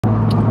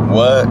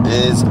What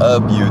is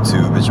up,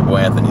 YouTube? It's your boy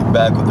Anthony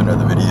back with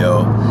another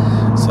video.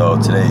 So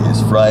today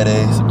is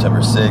Friday,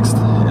 September 6th.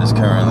 It is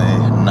currently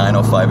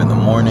 9:05 in the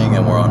morning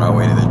and we're on our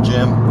way to the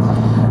gym.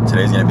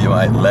 Today's gonna be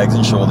my legs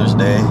and shoulders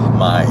day,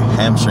 my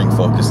hamstring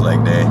focus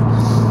leg day.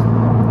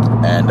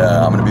 And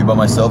I'm gonna be by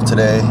myself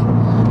today.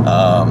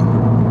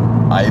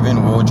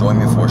 Ivan will join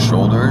me for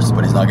shoulders,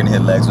 but he's not gonna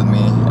hit legs with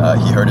me.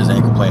 He hurt his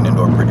ankle playing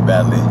indoor pretty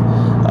badly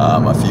a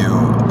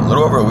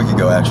little over a week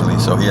ago actually,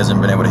 so he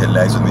hasn't been able to hit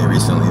legs with me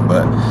recently,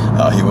 but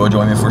he will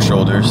join me for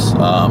shoulders.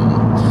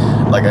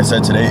 Like I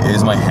said, today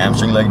is my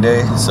hamstring leg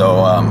day,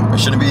 so it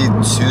shouldn't be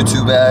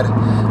too bad.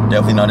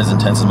 Definitely not as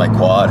intense as my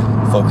quad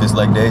focus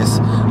leg days,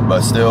 but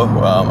still,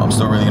 I'm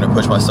still really gonna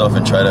push myself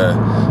and try to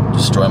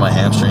destroy my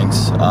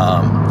hamstrings.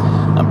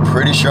 I'm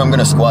pretty sure I'm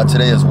gonna squat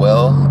today as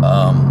well.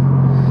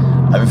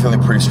 I've been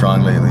feeling pretty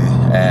strong lately,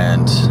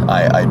 and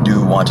I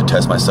do want to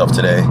test myself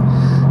today,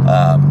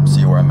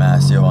 see where I'm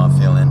at, see how I'm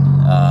feeling.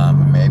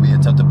 Maybe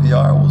attempt a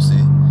PR, we'll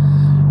see.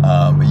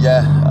 But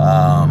yeah,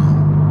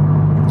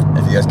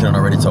 if you guys couldn't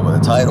already tell by the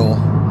title,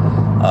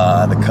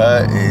 the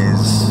cut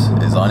is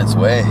on its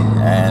way,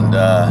 and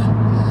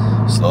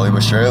slowly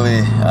but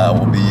surely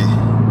we'll be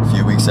a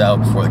few weeks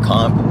out before the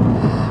comp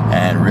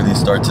and really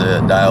start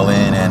to dial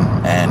in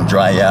and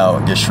dry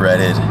out, get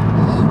shredded,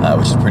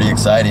 which is pretty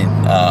exciting.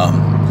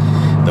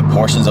 The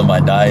portions of my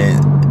diet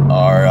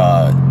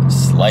are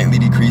slightly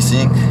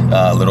decreasing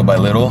little by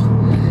little.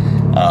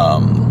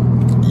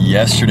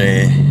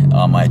 Yesterday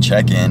on my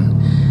check-in,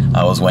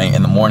 I was weighing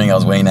at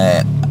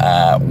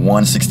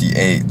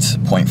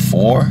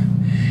 168.4,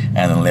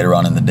 and then later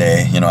on in the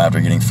day,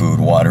 after getting food,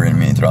 water in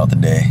me throughout the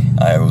day,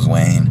 I was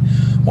weighing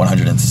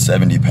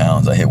 170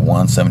 pounds. I hit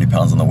 170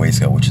 pounds on the weight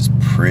scale, which is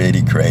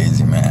pretty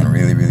crazy, man.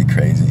 Really, really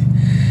crazy.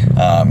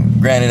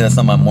 Granted, that's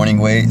not my morning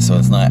weight, so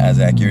it's not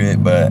as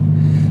accurate, but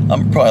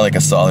I'm probably like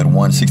a solid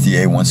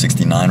 168,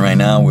 169 right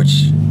now,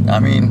 which, I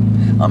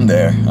mean, I'm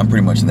there. I'm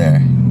pretty much there.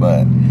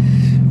 But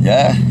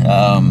yeah,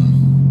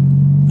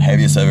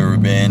 heaviest I've ever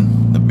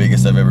been, the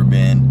biggest I've ever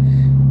been.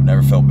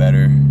 Never felt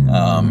better.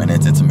 And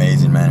it's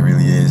amazing, man. It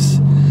really is.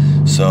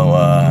 So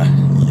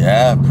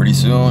yeah, pretty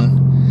soon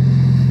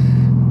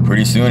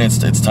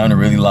it's time to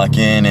really lock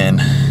in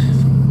and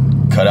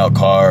cut out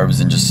carbs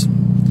and just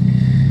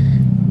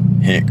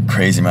hit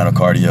crazy amount of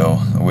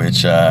cardio,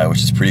 which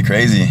is pretty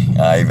crazy.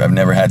 I've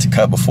never had to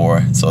cut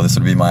before, so this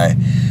would be my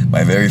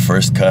very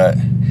first cut,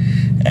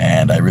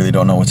 and I really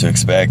don't know what to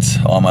expect.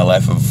 All my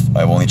life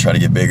I've only tried to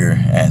get bigger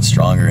and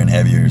stronger and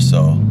heavier,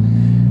 so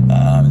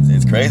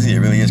it's crazy. It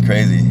really is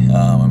crazy.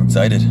 I'm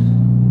excited.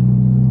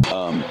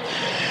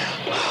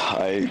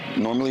 I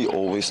normally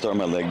always start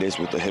my leg days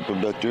with the hip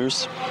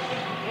abductors.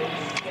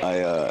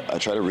 I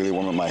try to really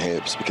warm up my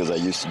hips because I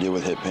used to deal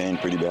with hip pain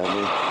pretty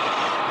badly.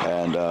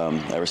 And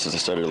ever since I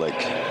started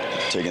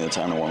taking the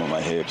time to warm up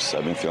my hips,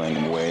 I've been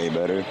feeling way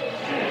better.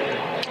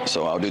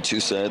 So I'll do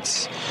 2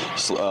 sets,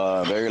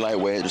 very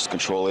lightweight, just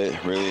control it,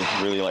 really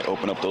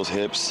open up those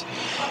hips.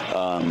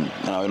 And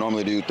I would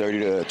normally do 30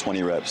 to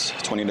 20 reps,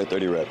 20 to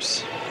 30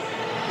 reps.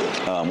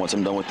 Once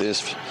I'm done with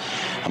this,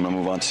 I'm gonna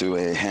move on to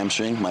a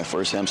hamstring, my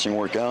first hamstring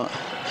workout.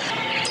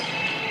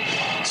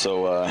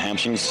 So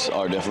hamstrings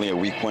are definitely a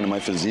weak point in my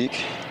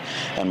physique,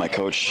 and my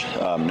coach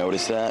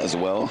noticed that as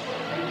well.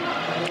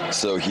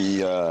 So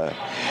he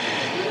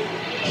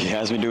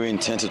has me doing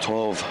 10 to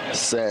 12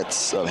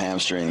 sets of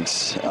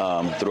hamstrings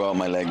throughout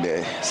my leg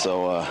day.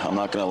 So I'm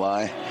not gonna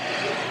lie,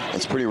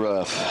 it's pretty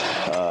rough.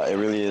 It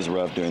really is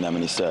rough doing that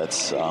many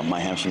sets. My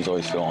hamstrings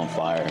always feel on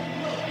fire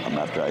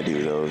after I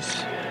do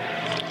those.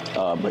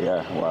 But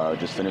yeah, I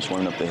just finished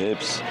warming up the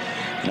hips.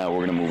 Now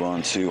we're gonna move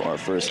on to our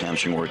first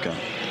hamstring workout.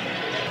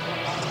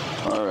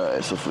 All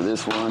right, so for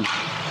this one,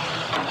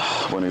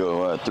 we're gonna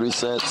go 3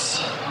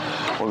 sets.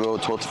 We'll go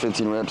 12 to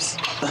 15 reps.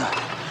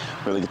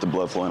 Really get the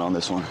blood flowing on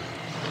this one.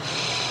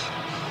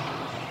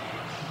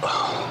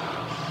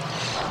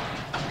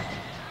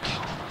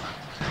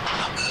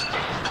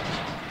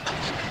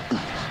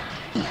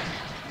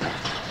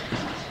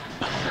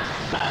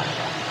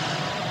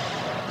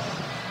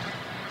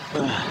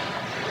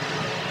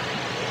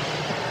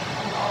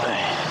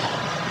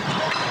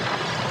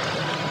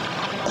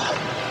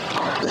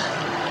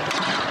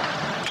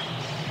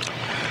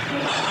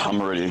 I'm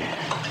already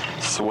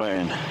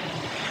sweating. I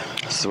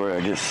swear I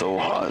get so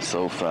hot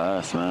so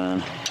fast,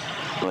 man.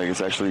 It's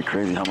actually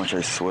crazy how much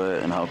I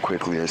sweat and how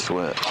quickly I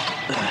sweat.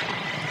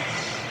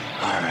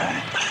 All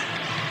right.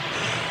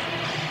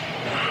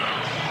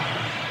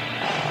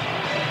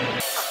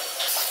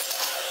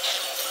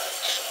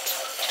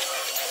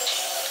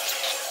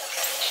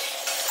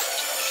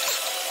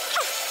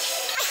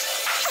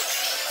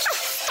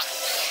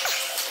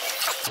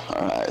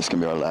 All right, it's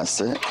gonna be our last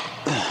set.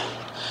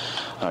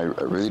 I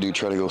really do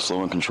try to go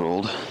slow and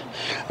controlled.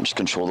 I just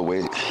control the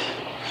weight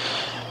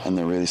and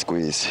then really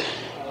squeeze.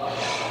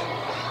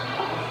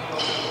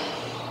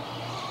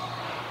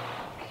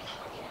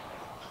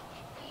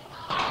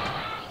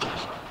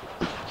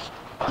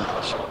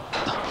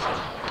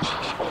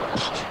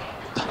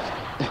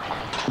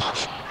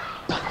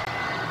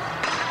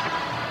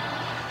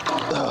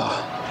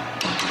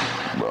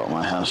 Bro,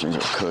 my hamstrings are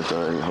cooked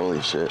already. Holy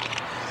shit.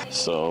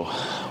 So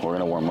we're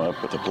gonna warm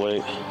up with a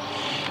plate,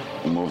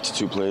 move to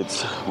 2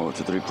 plates, move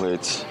to 3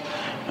 plates,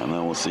 and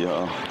then we'll see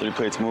how 3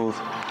 plates move,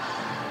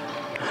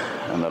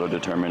 and that'll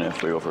determine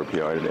if we go for a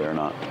PR today or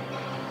not.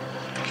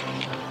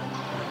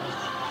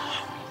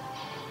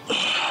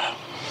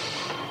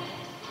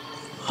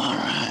 All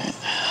right.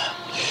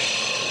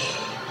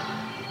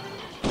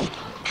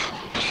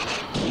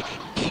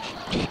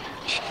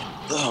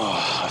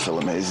 Oh, I feel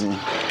amazing.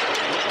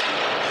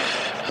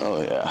 Oh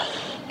yeah.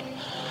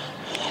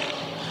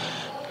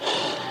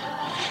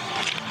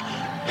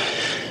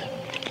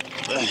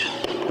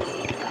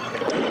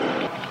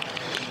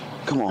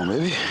 Come on,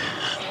 baby.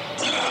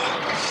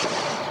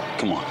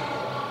 Come on.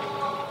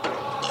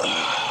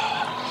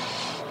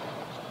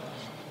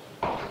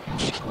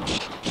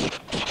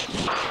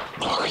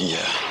 Oh,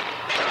 yeah.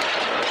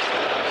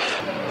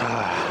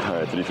 All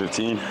right,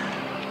 315.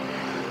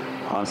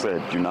 Honestly,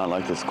 I do not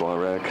like this squat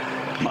rack.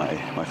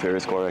 My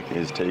favorite squat rack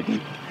is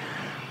taken,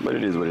 but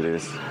it is what it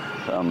is.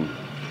 I'm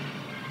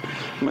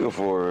gonna go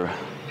for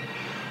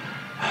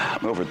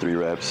 3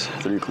 reps,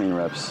 3 clean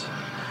reps.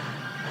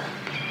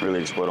 Really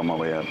explode on my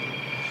way up.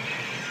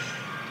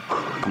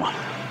 Come on.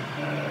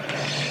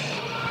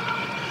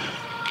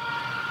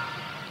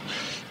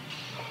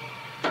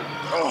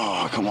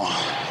 Oh, come on.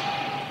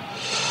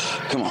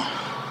 Come on.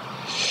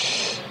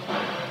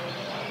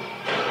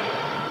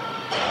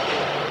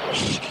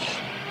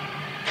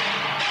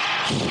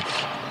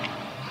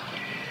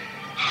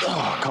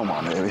 Oh, come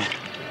on, baby.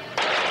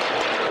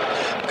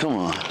 Come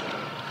on.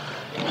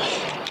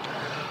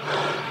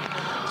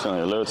 It's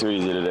only a little too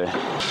easy today.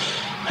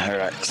 All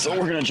right, so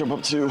we're gonna jump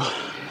up to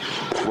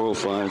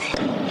 405.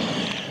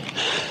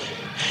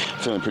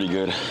 Feeling pretty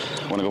good.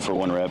 Wanna go for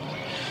 1 rep.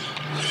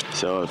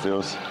 See how it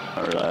feels.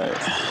 All right,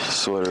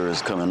 sweater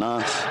is coming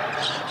off,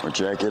 or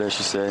jacket I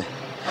should say,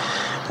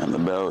 and the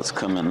belt's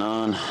coming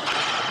on.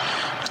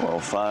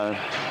 12.5.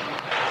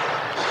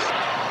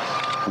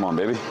 Come on,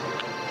 baby.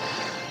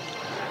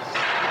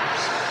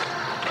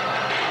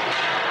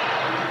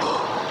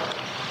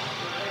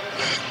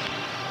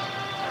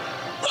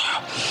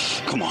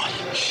 Come on,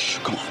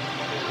 come on.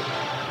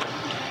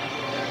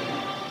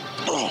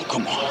 Oh,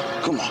 come on,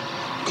 come on,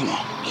 come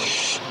on.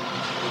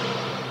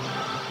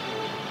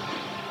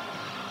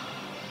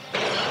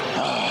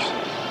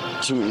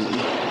 Too easy.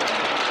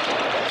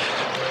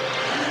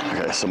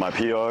 Okay, so my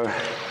PR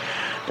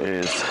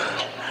is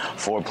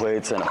 4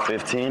 plates and a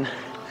 15.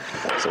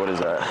 So what is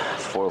that?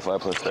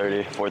 405 plus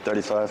 30,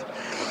 435.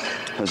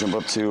 I'll jump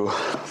up to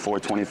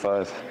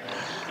 425.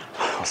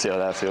 I'll see how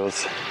that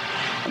feels,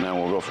 and then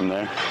we'll go from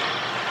there.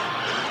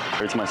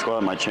 Hurts my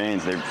squat, my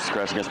chains, they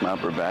scratch against my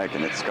upper back,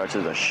 and it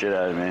scratches the shit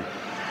out of me.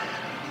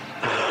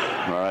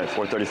 All right,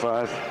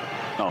 435.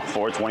 No,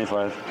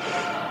 425.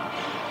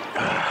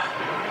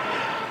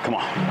 Come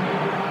on.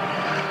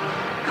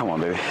 Come on,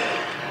 baby.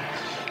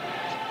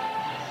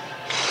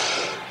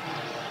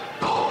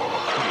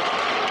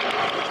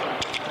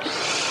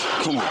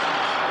 Come on.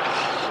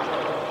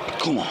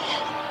 Come on.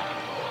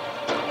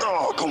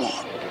 Oh, come on.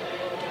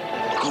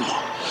 Come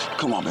on.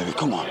 Come on, baby.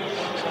 Come on.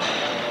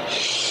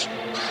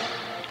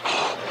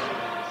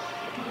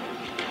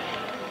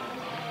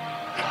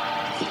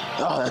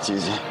 Oh, that's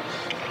easy.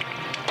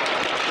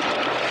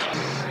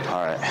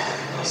 All right.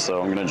 So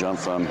I'm going to jump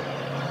from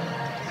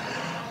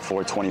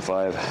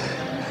 425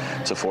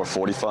 to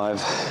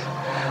 445.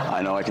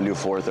 I know I can do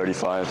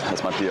 435.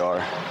 That's my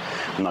PR.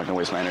 I'm not gonna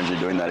waste my energy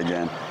doing that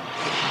again.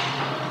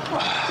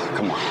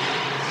 Come on.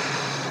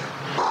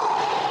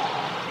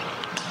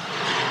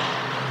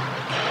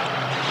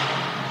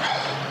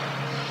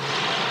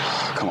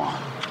 Come on.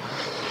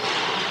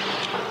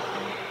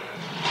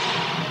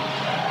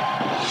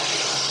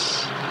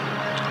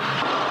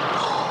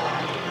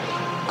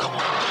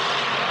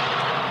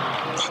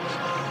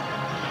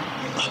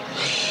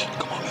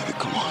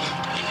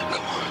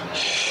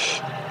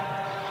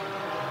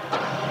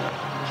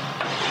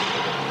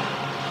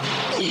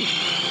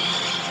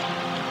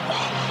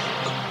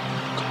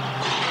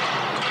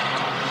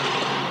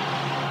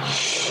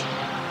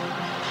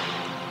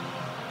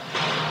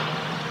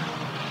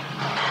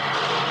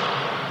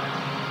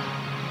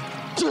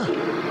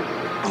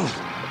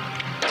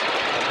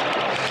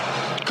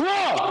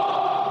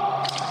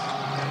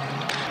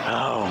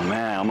 Oh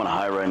man, I'm on a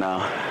high right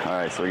now. All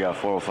right, so we got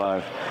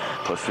 405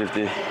 plus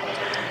 50,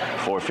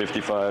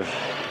 455.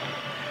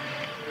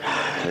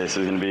 This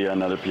is gonna be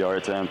another PR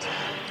attempt.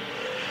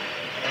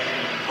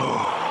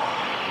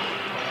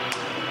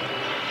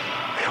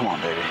 Come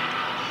on, baby.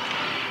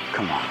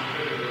 Come on.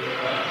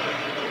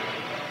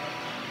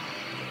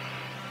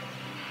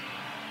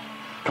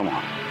 Come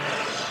on.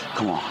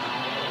 Come on.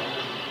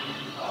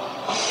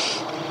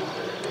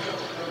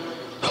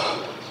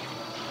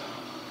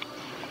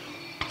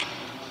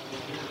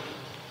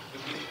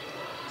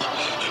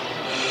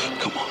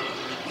 Come on.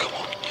 Come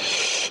on.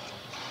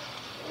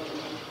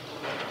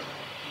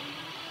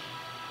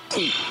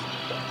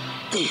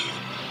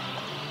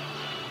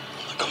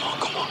 Come on,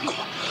 come on, come on,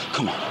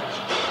 come on.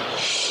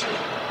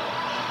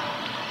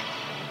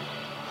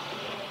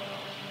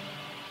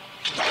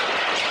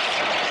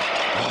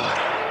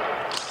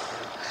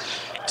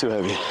 Too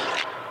heavy.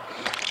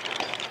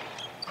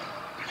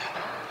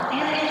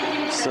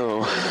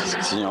 So,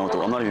 you know,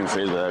 I'm not even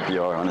phased by that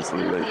PR,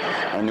 honestly. Like,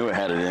 I knew I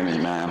had it in me,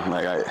 man.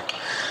 Like,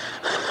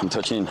 I'm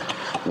touching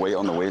weight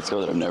on the weight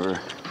scale that I've never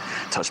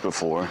touched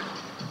before.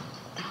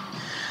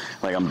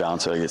 Like, I'm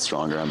bound to get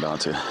stronger. I'm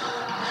bound to,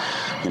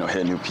 you know,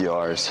 hit new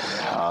PRs.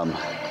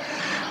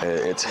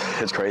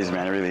 It's crazy,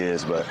 man. It really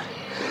is. But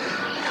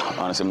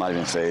honestly, I'm not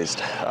even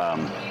phased.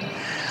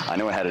 I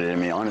knew I had it in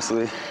me.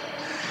 Honestly,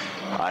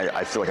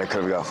 I feel like I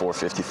could have got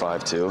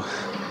 455 too.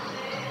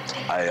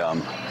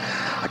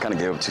 I kind of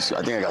gave up too soon.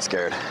 I think I got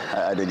scared.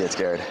 I did get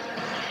scared.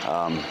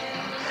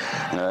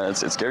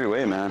 It's a scary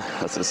weight, man.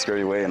 That's a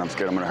scary weight, and I'm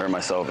scared I'm gonna hurt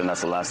myself, and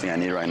that's the last thing I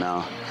need right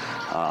now.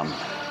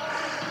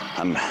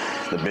 I'm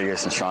the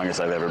biggest and strongest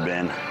I've ever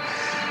been.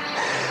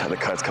 The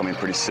cut's coming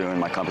pretty soon.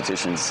 My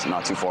competition's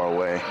not too far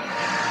away.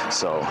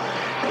 So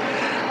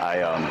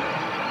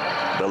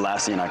the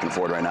last thing I can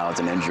afford right now is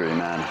an injury,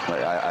 man.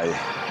 Like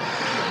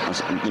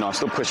I'm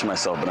still pushing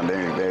myself, but I'm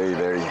very, very,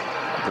 very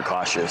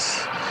precautious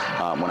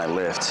when I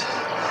lift.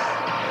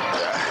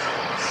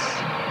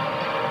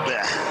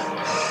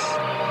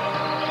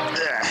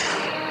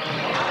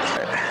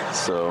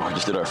 So I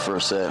just did our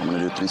first set. I'm gonna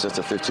do 3 sets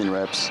of 15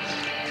 reps,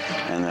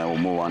 and then we'll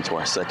move on to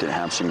our second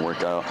hamstring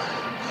workout.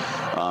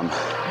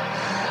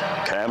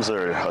 Calves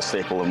are a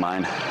staple of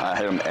mine. I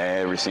hit them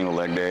every single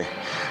leg day.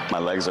 My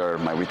legs are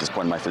my weakest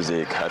point in my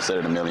physique. I've said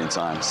it a million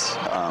times.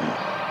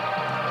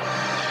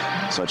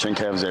 So I train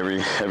calves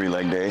every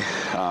leg day.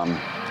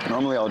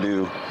 Normally I'll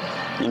do,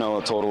 you know,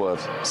 a total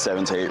of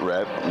 7 to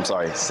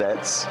 8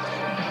 sets.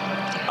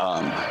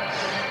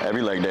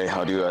 Every leg day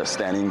I'll do a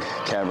standing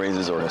calf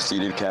raises or a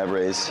seated calf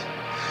raise.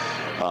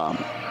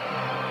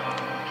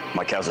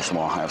 My calves are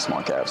small. I have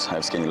small calves. I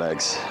have skinny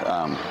legs.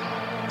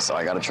 So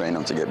I gotta train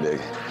them to get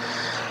big.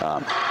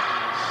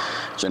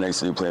 Genetics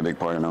do play a big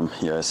part in them,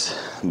 yes,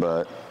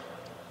 but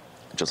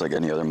just like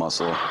any other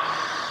muscle,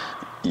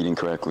 eating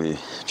correctly,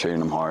 training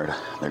them hard,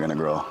 they're gonna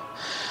grow.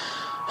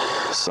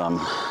 Some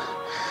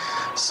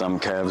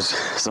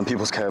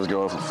people's calves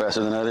grow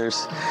faster than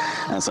others,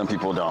 and some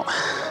people don't,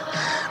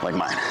 like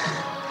mine.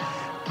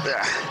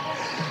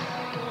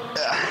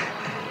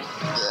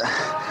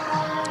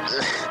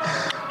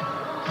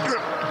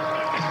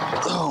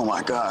 Oh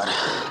my God.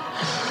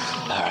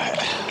 All right,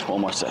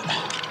 one more set.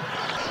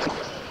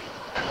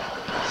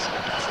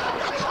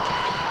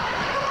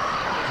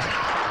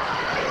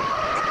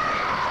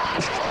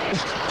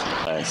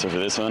 All right, so for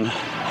this one,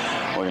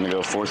 we're gonna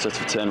go 4 sets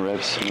of 10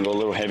 reps. I'm gonna go a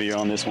little heavier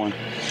on this one.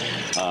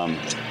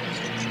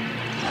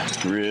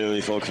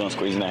 Really focus on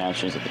squeezing the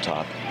hamstrings at the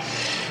top.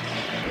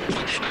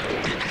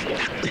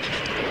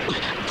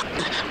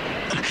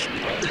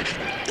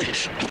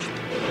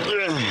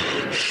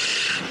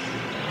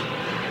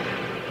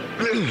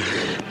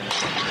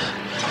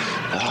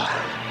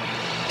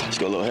 Let's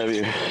go a little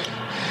heavier.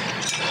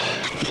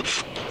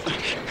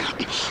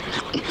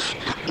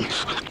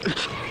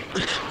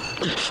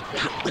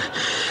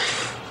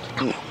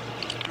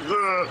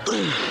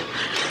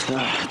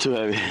 Too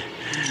heavy.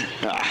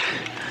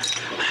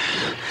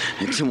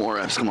 Need 2 more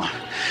reps, come on.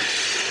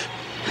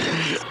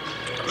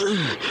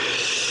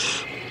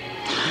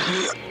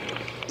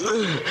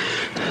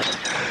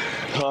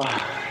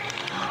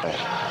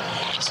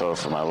 So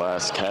for my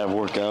last calf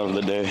workout of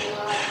the day,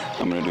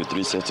 I'm gonna do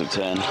 3 sets of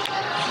 10.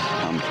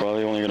 I'm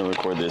probably only gonna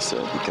record this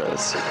set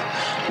because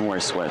I'm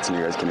wearing sweats and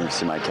you guys can't even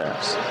see my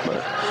calves.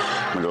 But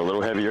I'm gonna go a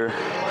little heavier,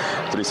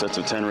 3 sets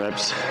of 10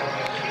 reps,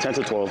 10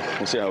 to 12.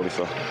 We'll see how we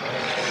feel.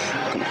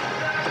 Come on.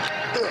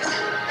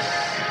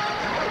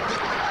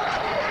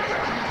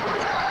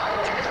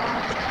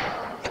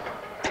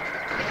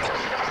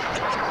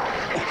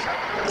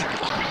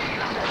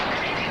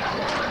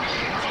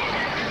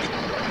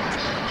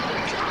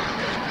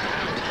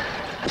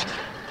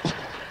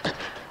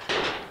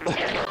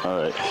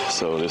 Alright,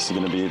 so this is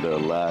going to be the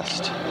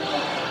last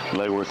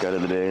leg workout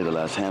of the day, the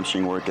last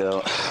hamstring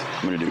workout.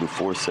 I'm going to do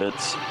 4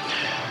 sets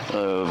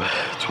of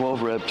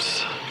 12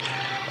 reps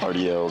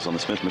RDLs on the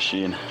Smith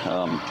machine.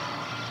 I'm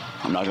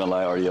not going to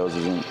lie, RDLs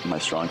isn't my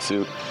strong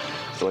suit.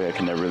 I feel like I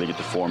can never really get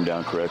the form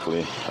down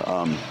correctly.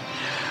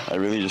 I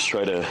really just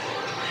try to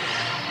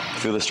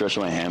feel the stretch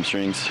of my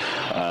hamstrings.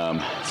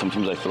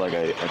 Sometimes I feel like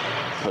I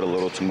put a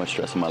little too much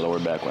stress on my lower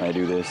back when I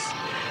do this.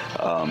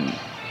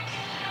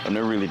 I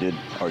never really did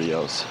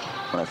RDLs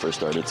when I first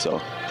started,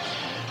 so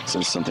this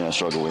is something I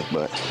struggle with,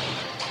 but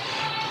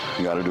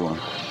you gotta do them.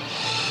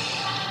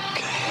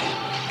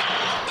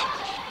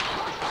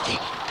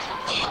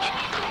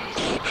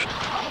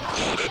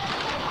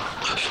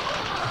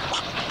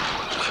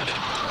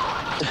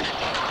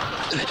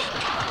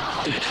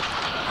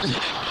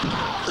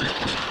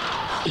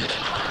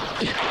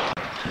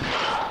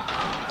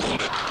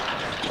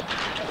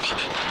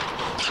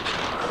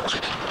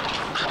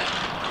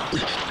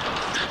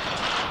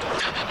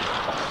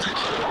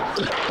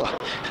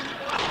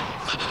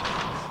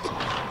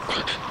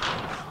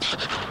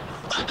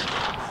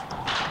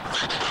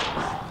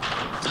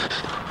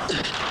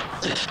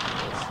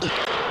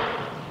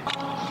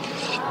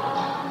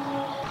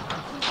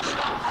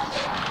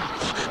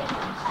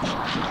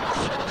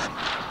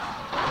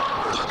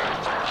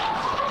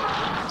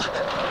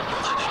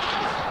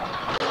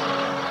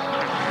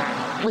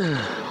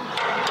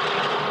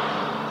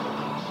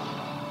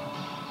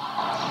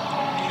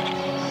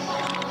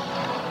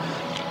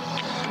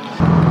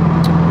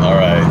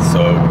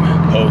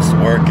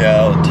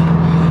 workout.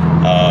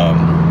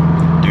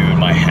 Dude,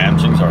 my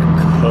hamstrings are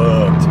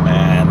cooked,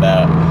 man.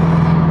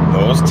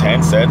 Those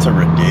 10 sets are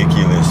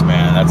ridiculous,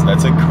 man.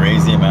 That's a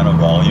crazy amount of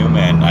volume,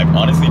 and I've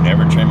honestly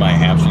never trained my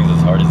hamstrings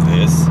as hard as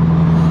this,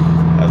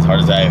 as hard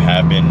as I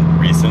have been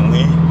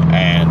recently.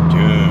 And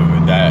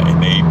dude,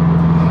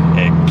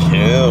 it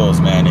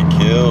kills, man. It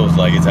kills.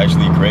 Like, it's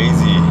actually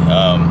crazy.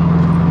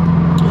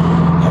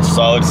 A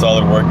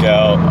solid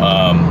workout.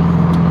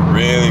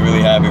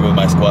 Really happy with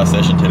my squat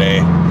session today.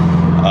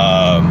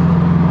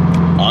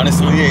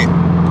 Honestly,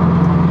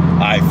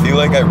 I feel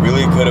like I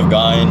really could have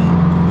gotten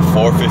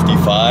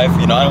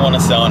 455. You know, I don't want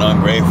to sound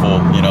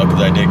ungrateful, you know,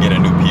 because I did get a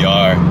new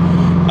PR.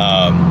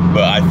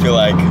 But I feel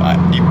like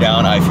deep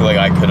down, I feel like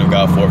I could have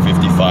got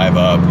 455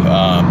 up.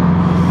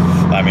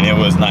 I mean, it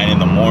was 9 in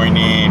the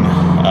morning.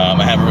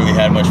 I haven't really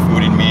had much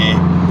food in me.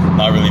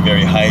 Not really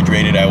very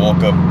hydrated. I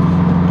woke up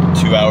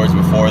 2 hours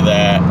before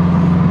that.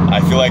 I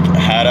feel like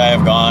had I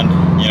have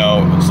gone, you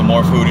know, some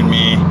more food in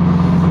me,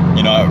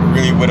 you know, I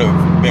really would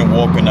have been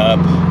woken up.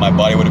 My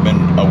body would have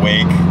been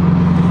awake.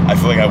 I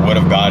feel like I would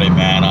have got it,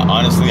 man.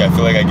 Honestly, I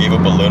feel like I gave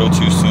up a little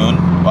too soon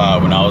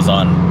when I was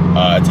on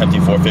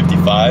attempting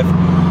 455.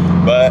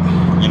 But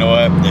you know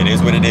what? It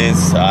is what it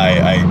is.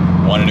 I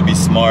wanted to be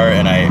smart,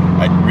 and I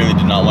really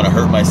did not want to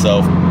hurt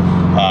myself.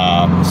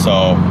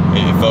 So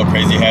it felt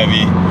crazy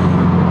heavy.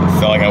 It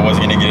felt like I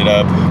wasn't gonna get it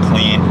up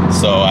clean,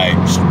 so I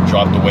just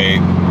dropped the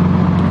weight.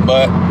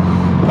 But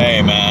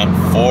hey, man,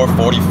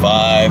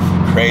 445,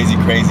 crazy.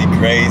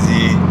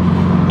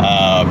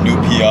 New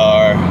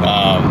PR.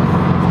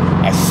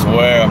 I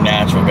swear I'm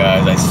natural,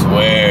 guys. I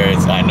swear.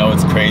 I know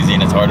it's crazy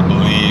and it's hard to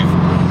believe,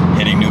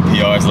 hitting new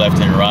PRs left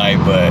and right,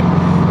 but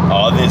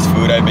all this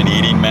food I've been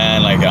eating,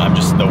 man, like, I'm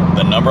just,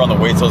 the number on the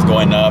weight scale is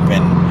going up,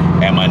 and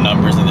my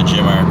numbers in the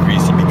gym are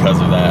increasing because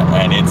of that.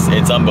 And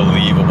it's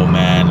unbelievable,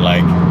 man.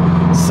 Like,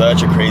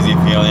 such a crazy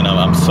feeling.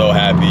 I'm so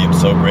happy. I'm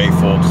so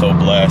grateful. I'm so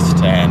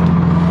blessed, and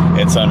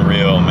it's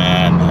unreal,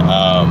 man.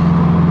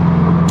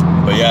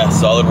 But yeah,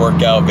 solid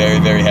workout.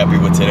 Very happy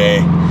with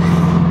today.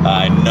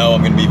 I know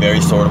I'm going to be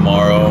very sore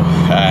tomorrow,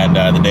 and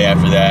the day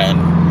after that,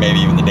 and maybe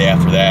even the day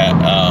after that.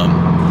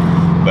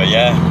 But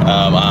yeah,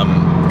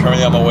 I'm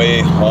currently on my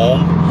way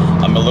home.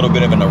 I'm a little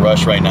bit of in a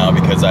rush right now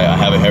because I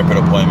have a haircut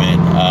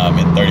appointment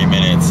in 30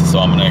 minutes. So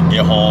I'm going to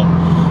get home.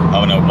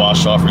 I'm going to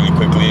wash off really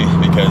quickly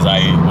because I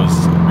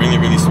was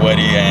really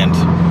sweaty, and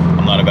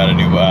I'm not about to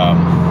do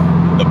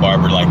the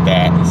barber like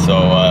that.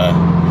 So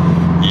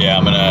yeah,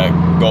 I'm going to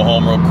go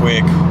home real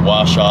quick,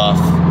 wash off,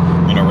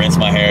 you know, rinse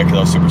my hair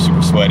because I was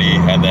super sweaty,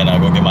 and then I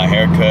go get my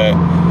hair cut.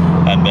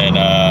 And then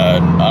I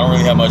don't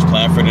really have much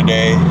planned for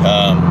today.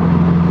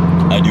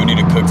 I do need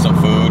to cook some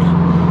food,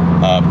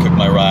 cook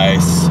my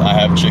rice. I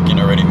have chicken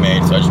already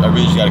made, so I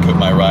really just got to cook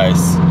my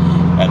rice.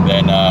 And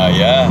then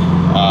yeah,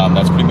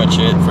 that's pretty much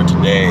it for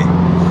today.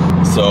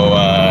 So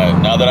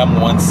now that I'm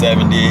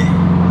 170,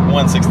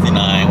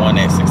 169,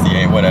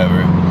 168,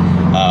 whatever,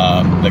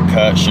 the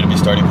cut should be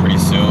starting pretty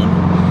soon.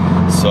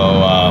 So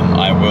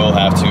I will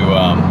have to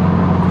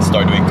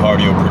start doing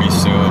cardio pretty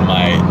soon.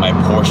 My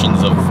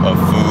portions of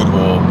food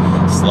will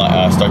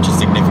start to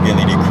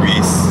significantly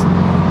decrease,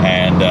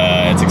 and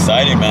it's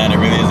exciting, man. It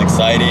really is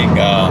exciting.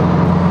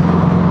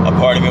 A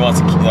part of me wants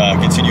to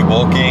continue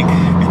bulking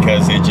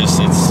because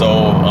it's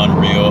so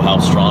unreal how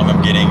strong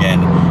I'm getting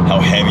and how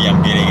heavy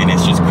I'm getting, and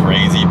it's just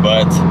crazy.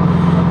 But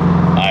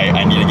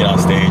I need to get on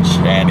stage,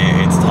 and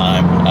it's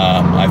time.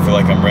 I feel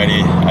like I'm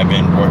ready. I've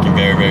been working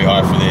very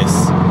hard for this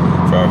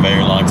for a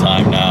very long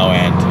time now,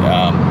 and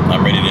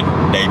I'm ready to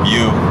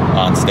debut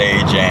on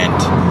stage. And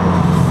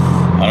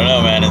I don't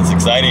know, man, it's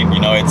exciting. You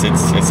know, it's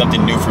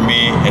something new for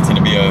me. It's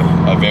going to be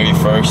a very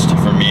first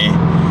for me.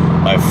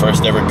 My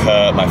first ever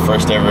cut, my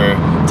first ever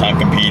time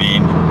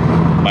competing,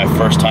 my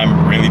first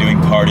time really doing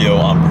cardio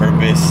on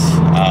purpose.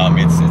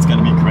 It's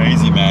going to be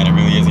crazy, man. It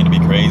really is going to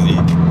be crazy.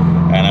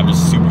 And I'm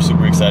just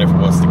super excited for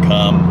what's to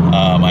come.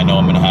 I know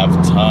I'm going to have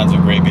tons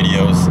of great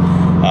videos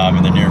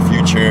in the near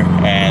future,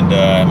 and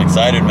I'm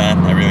excited, man.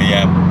 I really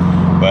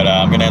am. But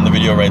I'm going to end the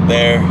video right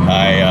there.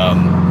 I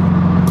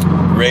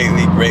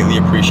greatly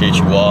appreciate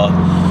you all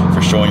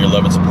for showing your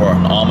love and support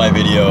on all my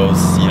videos.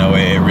 You know,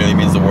 it really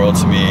means the world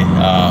to me.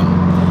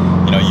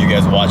 You know, you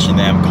guys watching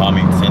them,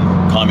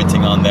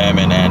 commenting on them,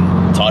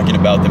 and talking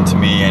about them to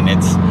me, and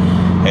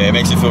it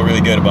makes me feel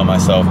really good about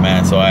myself,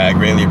 man. So I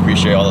greatly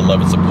appreciate all the love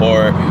and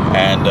support.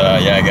 And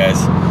yeah, guys,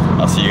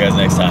 I'll see you guys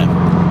next time.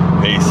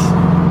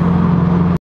 Peace.